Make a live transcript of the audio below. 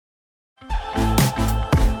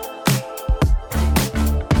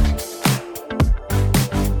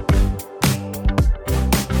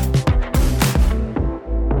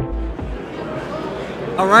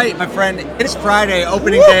right, my friend. It is Friday,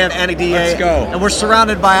 opening day of NADA. Let's go. And we're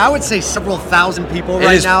surrounded by, I would say, several thousand people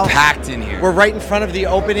right now. It is packed in here. We're right in front of the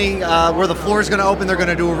opening, where the floor is going to open. They're going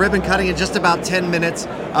to do a ribbon cutting in just about 10 minutes.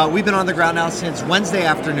 We've been on the ground now since Wednesday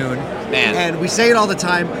afternoon. Man. And we say it all the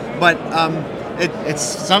time, but it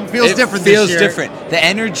feels different this year. It feels different. The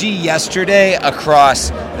energy yesterday across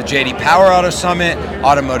the JD Power Auto Summit,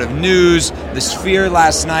 Automotive News, the Sphere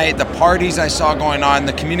last night, the parties I saw going on,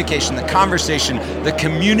 the communication, the conversation, the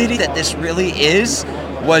community that this really is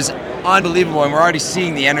was unbelievable, and we're already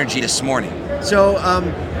seeing the energy this morning. So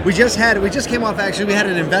we just came off, actually, we had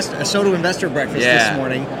a SOTO investor breakfast this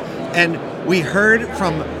morning, and we heard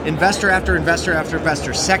from investor after investor after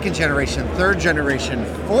investor, second generation, third generation,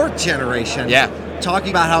 fourth generation, talking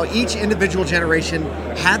about how each individual generation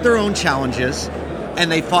had their own challenges and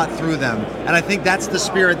they fought through them. And I think that's the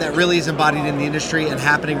spirit that really is embodied in the industry and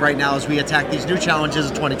happening right now as we attack these new challenges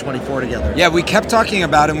of 2024 together. Yeah, we kept talking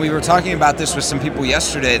about, and we were talking about this with some people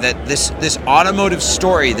yesterday, that this automotive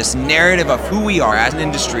story, this narrative of who we are as an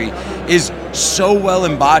industry is so well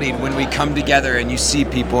embodied when we come together and you see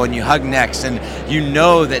people and you hug necks and you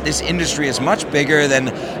know that this industry is much bigger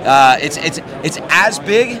than, it's as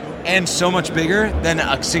big and so much bigger than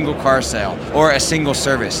a single car sale or a single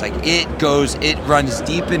service. Like it runs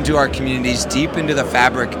deep into our communities, deep into the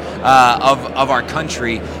fabric of our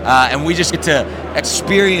country, and we just get to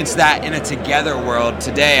experience that in a together world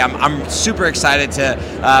today. I'm super excited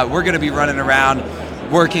we're going to be running around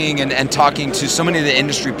working and talking to so many of the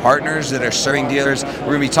industry partners that are serving dealers. We're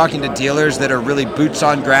going to be talking to dealers that are really boots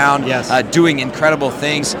on ground, doing incredible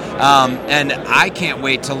things. And I can't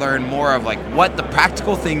wait to learn more of like what the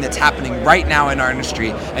practical thing that's happening right now in our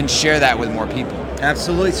industry and share that with more people.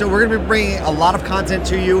 Absolutely. So we're going to be bringing a lot of content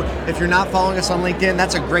to you. If you're not following us on LinkedIn,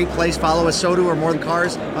 that's a great place. Follow us, SOTO or More Than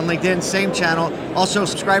Cars on LinkedIn, same channel. Also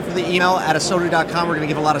subscribe for the email at asoto.com. We're going to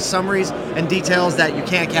give a lot of summaries and details that you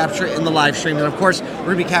can't capture in the live stream. And of course,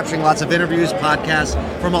 we're going to be capturing lots of interviews, podcasts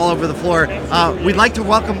from all over the floor. We'd like to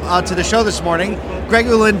welcome to the show this morning Greg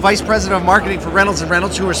Ullin, Vice President of Marketing for Reynolds &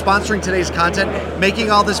 Reynolds, who are sponsoring today's content, making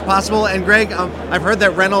all this possible. And Greg, I've heard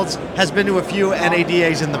that Reynolds has been to a few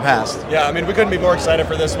NADAs in the past. Yeah, I mean, we couldn't be more excited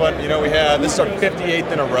for this one. You know, this is our 58th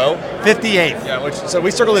in a row. 58th. Yeah, so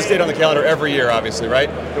we circle this date on the calendar every year, obviously, right?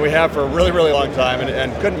 And we have for a really, really long time,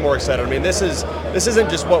 and couldn't be more excited. I mean, this isn't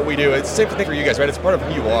just what we do. It's the same thing for you guys, right? It's part of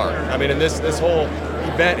who you are. I mean, and this whole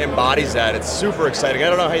event embodies that. It's super exciting. I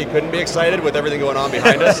don't know how you couldn't be excited with everything going on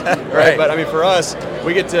behind us, right? But I mean, for us,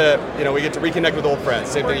 we get to reconnect with old friends.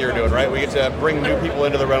 Same thing you're doing, right? We get to bring new people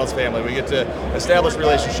into the Reynolds family. We get to establish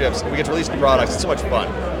relationships. We get to release new products. It's so much fun.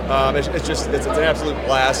 It's an absolute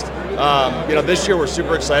blast. This year we're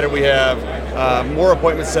super excited. We have more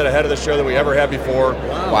appointments set ahead of the show than we ever had before.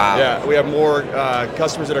 Wow. Yeah, we have more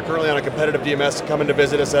customers that are currently on a competitive DMS coming to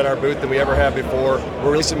visit us at our booth than we ever have before.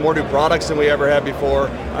 We're releasing more new products than we ever had before.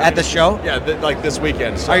 At the show? Yeah, like this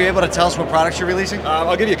weekend. So, are you able to tell us what products you're releasing?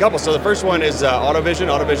 I'll give you a couple. So the first one is AutoVision.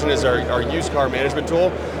 AutoVision is our used car management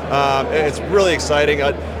tool. It's really exciting.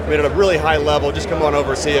 I mean, at a really high level, just come on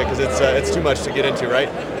over and see it because it's too much to get into, right?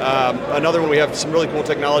 Another one, we have some really cool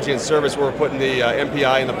technology and service where we're putting the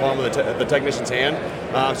MPI in the palm of the technician's hand.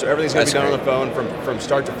 So everything's going to be done on the phone from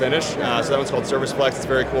start to finish. So that one's called Service Flex. It's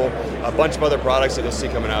very cool. A bunch of other products that you'll see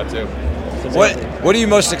coming out too. What are you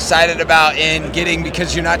most excited about in getting,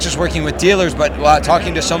 because you're not just working with dealers, but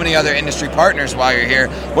talking to so many other industry partners while you're here,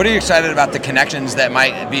 what are you excited about the connections that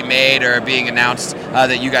might be made or being announced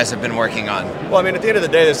that you guys have been working on? Well, I mean, at the end of the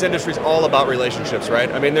day, this industry is all about relationships,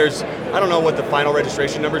 right? I mean, I don't know what the final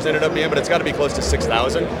registration numbers ended up being, but it's got to be close to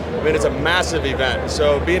 6,000. I mean, it's a massive event.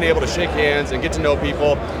 So being able to shake hands and get to know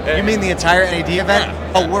people. You mean the entire NAD event?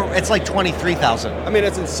 Yeah. Oh, it's like 23,000. I mean,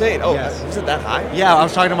 it's insane. Oh, yes. Is it that high? Yeah, I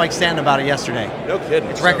was talking to Mike Stanton about it yesterday. No kidding.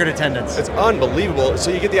 It's record attendance. It's unbelievable.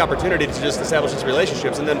 So you get the opportunity to just establish these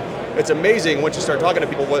relationships, and then it's amazing once you start talking to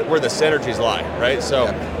people where the synergies lie, right? So,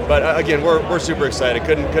 but again, we're super excited.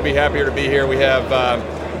 Couldn't be happier to be here. We have,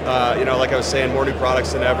 like I was saying, more new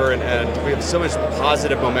products than ever, and we have so much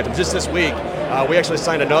positive momentum. Just this week, we actually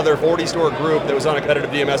signed another 40-store group that was on a competitive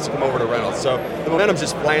DMS to come over to Reynolds. So the momentum's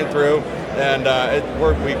just flying through, and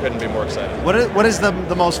we couldn't be more excited. What is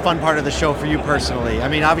the most fun part of the show for you personally? I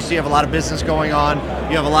mean, obviously you have a lot of business going on,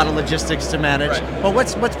 you have a lot of logistics to manage, but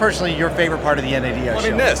what's personally your favorite part of the NADO show? I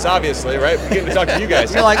mean, this, obviously, right? Getting to talk to you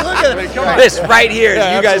guys. You're like, look at it. Come on. This right here,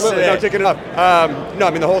 yeah, you guys no, taking it up. No,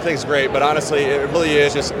 I mean, the whole thing's great, but honestly, it really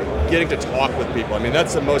is just getting to talk with people. I mean,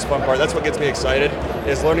 that's the most fun part. That's what gets me excited,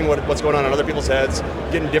 is learning what's going on in other people's heads,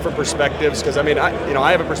 getting different perspectives, because I mean,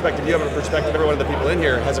 I have a perspective, you have a perspective, every one of the people in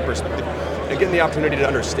here has a perspective. getting the opportunity to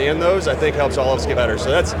understand those, I think helps all of us get better. So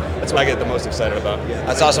that's what I get the most excited about.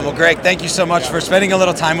 That's awesome. Well, Greg, thank you so much for spending a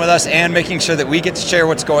little time with us and making sure that we get to share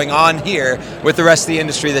what's going on here with the rest of the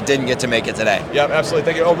industry that didn't get to make it today. Yep, absolutely.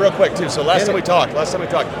 Thank you. Oh, real quick too. So last time we talked,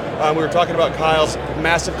 we were talking about Kyle's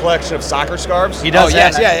massive collection of soccer scarves. He does.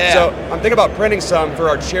 Yes, yeah. So I'm thinking about printing some for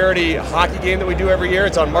our charity hockey game that we do every year.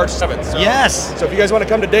 It's on March 7th. So, Yes. So if you guys want to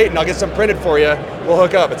come to Dayton, I'll get some printed for you. We'll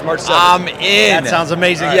hook up. It's March 7th. I'm in. That sounds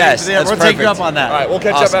amazing. Right. Yes, that's we'll take you perfect. up on that. All right, we'll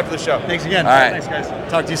catch Awesome. up after the show. Thanks again. All right. Thanks,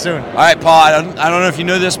 guys. Talk to you soon. All right, Paul, I don't know if you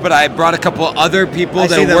know this, but I brought a couple other people I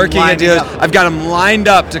that see are them working at lining dealers. up. I've got them lined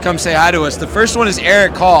up to come say hi to us. The first one is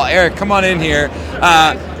Eric Hall. Eric, come on in here.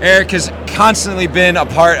 Eric has constantly been a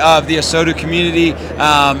part of the ASOTU community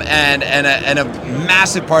and a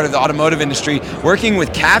massive part of the automotive industry, working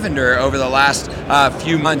with Cavender over the last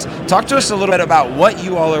few months. Talk to us a little bit about what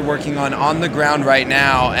you all are working on the ground right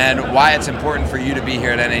now and why it's important for you to be here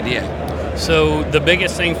at NADA. So the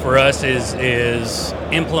biggest thing for us is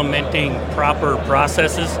implementing proper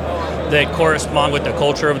processes that correspond with the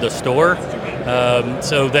culture of the store.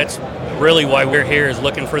 So that's really why we're here, is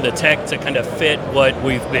looking for the tech to kind of fit what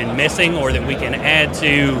we've been missing or that we can add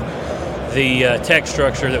to the tech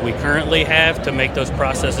structure that we currently have to make those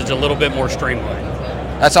processes a little bit more streamlined.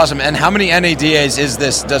 That's awesome. And how many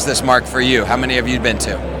NADAs does this mark for you? How many have you been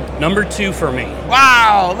to? Number 2 for me.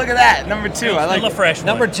 Wow, look at that. Number 2. I like Still a fresh one.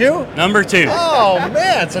 Number 2? Number 2. Oh,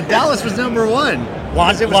 man. So Dallas was number 1.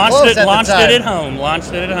 Launched It it was close at the launched time. it at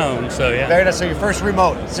home. So yeah. Very nice. So your first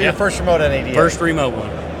remote. So your Yeah. first remote at ADA. First remote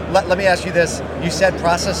one. Let me ask you this. You said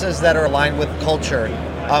processes that are aligned with culture.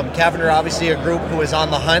 Cavender, obviously a group who is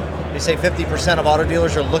on the hunt. They say 50% of auto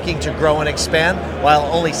dealers are looking to grow and expand, while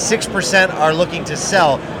only 6% are looking to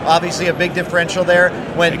sell. Obviously a big differential there.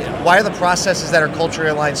 Why are the processes that are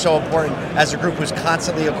culturally aligned so important as a group who's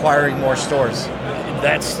constantly acquiring more stores?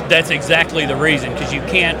 That's exactly the reason, because you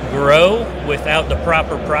can't grow without the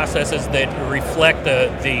proper processes that reflect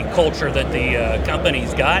the culture that the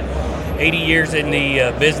company's got. 80 years in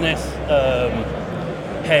the business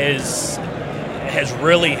has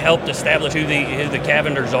really helped establish who the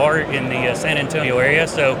Cavenders are in the San Antonio area.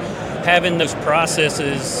 So having those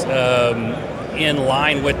processes in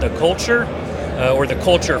line with the culture, or the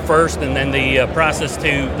culture first, and then the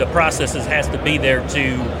processes has to be there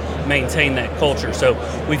to maintain that culture. So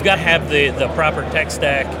we've got to have the proper tech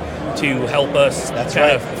stack to help us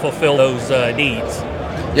of fulfill those needs.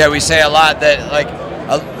 Yeah, we say a lot that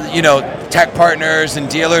tech partners and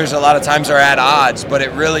dealers a lot of times are at odds, but it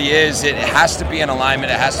really is. It has to be an alignment.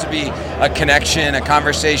 It has to be a connection, a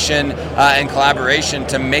conversation, and collaboration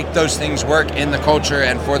to make those things work in the culture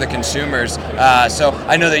and for the consumers. So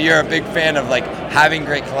I know that you're a big fan of having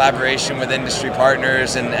great collaboration with industry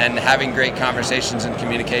partners and having great conversations and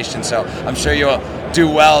communication. So I'm sure you'll do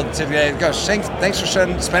well today. Thanks for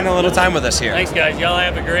spending a little time with us here. Thanks, guys. Y'all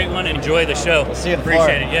have a great one and enjoy the show. We'll see you in Appreciate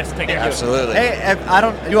Florida. it. Yes, take care. Absolutely.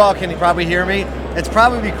 Hey, you all can probably hear me. It's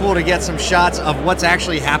probably be cool to get some shots of what's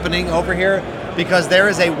actually happening over here, because there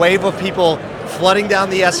is a wave of people flooding down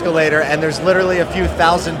the escalator, and there's literally a few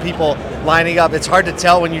thousand people lining up. It's hard to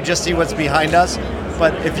tell when you just see what's behind us,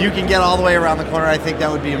 but if you can get all the way around the corner, I think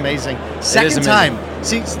that would be amazing. Second amazing. time.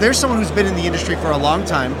 See, there's someone who's been in the industry for a long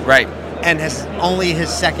time. Right. And has only his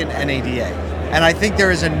second NADA. And I think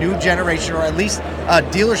there is a new generation, or at least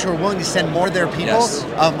dealers who are willing to send more of their people. Yes.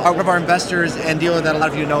 One of our investors and dealer that a lot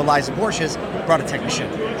of you know, Liza Porsches, brought a technician.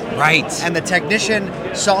 Right. And the technician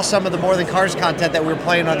saw some of the More Than Cars content that we were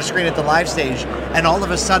playing on the screen at the live stage, and all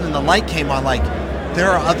of a sudden the light came on, there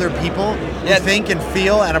are other people who think and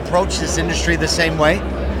feel and approach this industry the same way.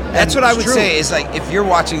 That's And what I it's would true. say is if you're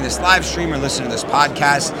watching this live stream or listening to this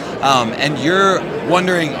podcast, and you're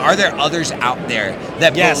wondering, are there others out there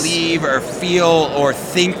that Yes. believe or feel or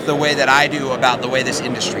think the way that I do about the way this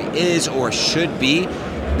industry is or should be?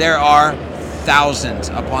 There are thousands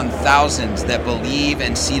upon thousands that believe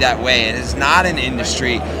and see that way. It is not an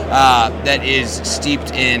industry that is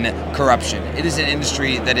steeped in corruption. It is an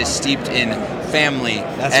industry that is steeped in family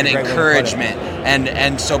That's and a great way to put it. encouragement.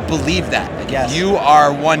 And so believe that. Yes. If you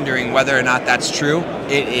are wondering whether or not that's true,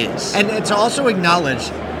 it is. And it's also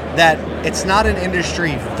acknowledged that it's not an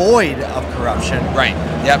industry void of corruption. Right.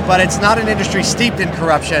 Yep. But it's not an industry steeped in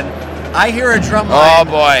corruption. I hear a drum Oh line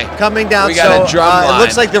boy. coming down. We got a drum line. It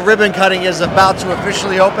looks like the ribbon cutting is about to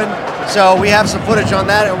officially open. So we have some footage on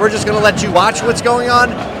that, and we're just going to let you watch what's going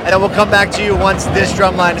on, and then we'll come back to you once this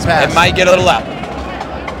drum line is passed. It might get a little loud.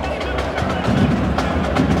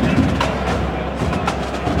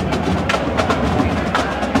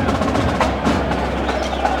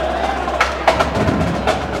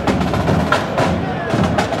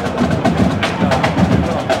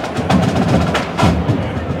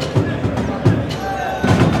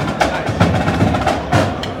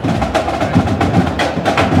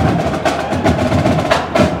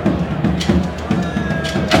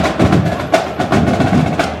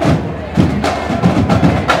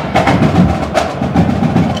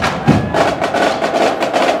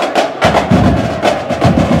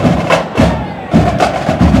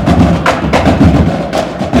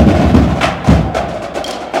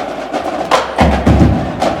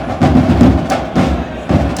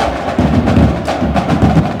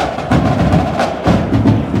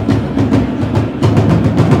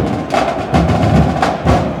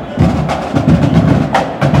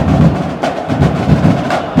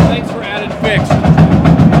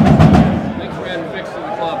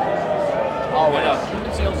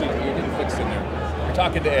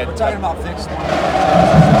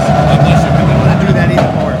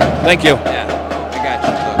 Thank you. Yeah, I got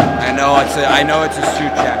you. Look, I know it's a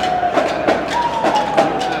suit jacket.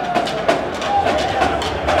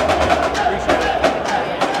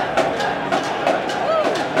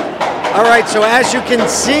 All right, so as you can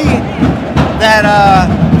see, that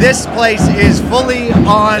this place is fully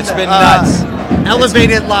on It's been nuts.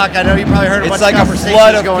 elevated lock. I know you probably heard a bunch It's like of a conversations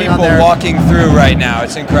flood of going on people there. walking through right now.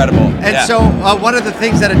 It's incredible. And Yeah. so one of the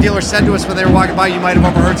things that a dealer said to us when they were walking by, you might have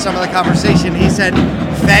overheard some of the conversation. He said,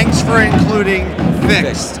 "Thanks for including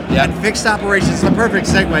fixed." Yep. And fixed operations is the perfect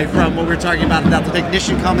segue from what we were talking about the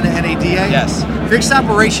technician coming to NADA. Yes. Fixed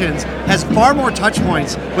operations has far more touch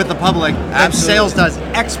points with the public than Absolutely. sales does More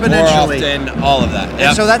exponentially. often, all of that. And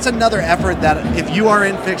Yep. so that's another effort that if you are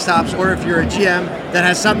in fixed ops or if you're a GM that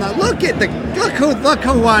has something like, look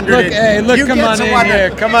who wandered in. You come get on to in wander- here.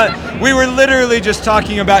 Come on. We were literally just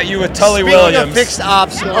talking about you with Tully Speaking Williams. of fixed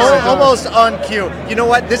ops, almost on cue. You know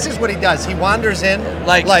what? This is what he does. He wanders in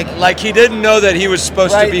like he didn't know that he was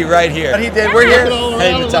supposed to be right here. But he did. We're here.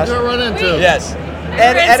 Hey, Natasha. Yes. We were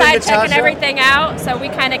Ed and inside checking Natasha. everything out, so we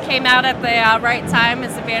kind of came out at the right time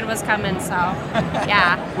as the band was coming. So,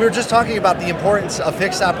 yeah. We were just talking about the importance of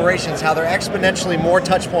fixed operations, how there are exponentially more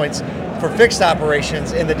touch points for fixed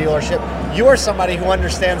operations in the dealership. You are somebody who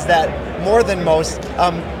understands that more than most.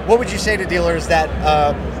 What would you say to dealers that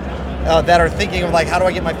are thinking of like, how do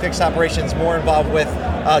I get my fixed operations more involved with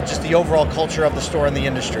just the overall culture of the store and the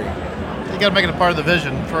industry? You got to make it a part of the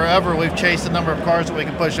vision. Forever, we've chased the number of cars that we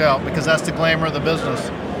can push out because that's the glamour of the business.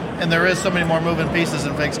 And there is so many more moving pieces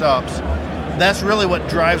in fixed ops. That's really what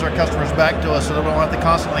drives our customers back to us so that we don't have to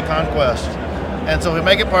constantly conquest. And so if we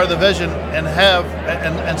make it part of the vision and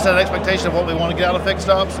and set an expectation of what we want to get out of fixed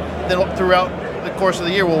ops, then throughout the course of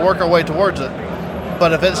the year, we'll work our way towards it.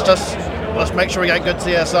 But if it's just, let's make sure we got good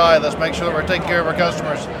CSI, let's make sure that we're taking care of our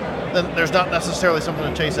customers, then there's not necessarily something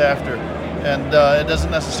to chase after. And it doesn't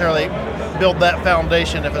necessarily build that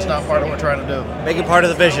foundation if it's not part of what we're trying to do. Make it part of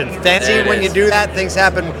the vision. Fancy There it when is. you do that, things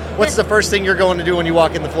happen. What's the first thing you're going to do when you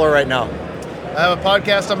walk in the floor right now? I have a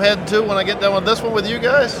podcast I'm heading to when I get done with this one with you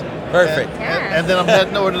guys. Perfect. And then I'm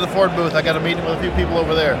heading over to the Ford booth. I got a meeting with a few people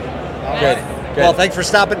over there. Good. Well, thanks for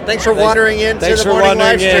stopping. Thanks for wandering in to Thanks the for morning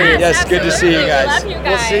live wandering in. stream. Yes, good to see you absolutely. guys. We love you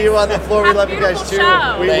We'll guys. see you on the floor. We Have a love you guys too. beautiful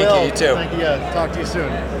show. We Thank will. you, you too. Thank you. Talk to you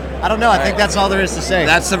soon. I don't know. I think that's all there is to say.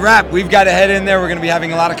 That's the wrap. We've got to head in there. We're going to be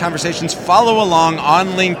having a lot of conversations. Follow along on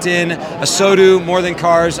LinkedIn, Asodu, More Than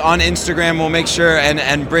Cars, on Instagram. We'll make sure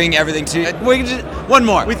and bring everything to you. We can just, one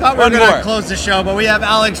more. We thought we were One going to more. close the show, but we have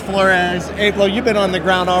Alex Flores. April, you've been on the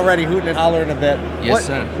ground already, hooting and hollering a bit. Yes,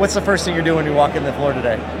 sir. What's the first thing you're doing when you walk in the floor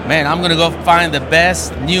today? Man, I'm gonna go find the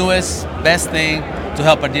best, newest, best thing to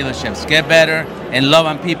help our dealerships get better and love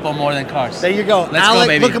on people more than cars. There you go. Let's Alex, go,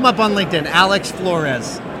 baby. Look him up on LinkedIn. Alex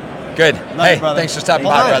Flores. Good. Love Hey, you, brother. thanks for stopping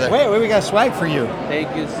Hold by, on. brother. Wait, we got swag for you.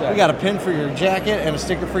 Thank you, sir. We got a pin for your jacket and a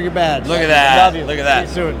sticker for your badge. Look at that. Love you. Look at that.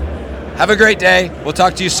 See you soon. Have a great day. We'll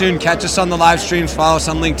talk to you soon. Catch us on the live streams. Follow us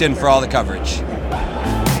on LinkedIn for all the coverage.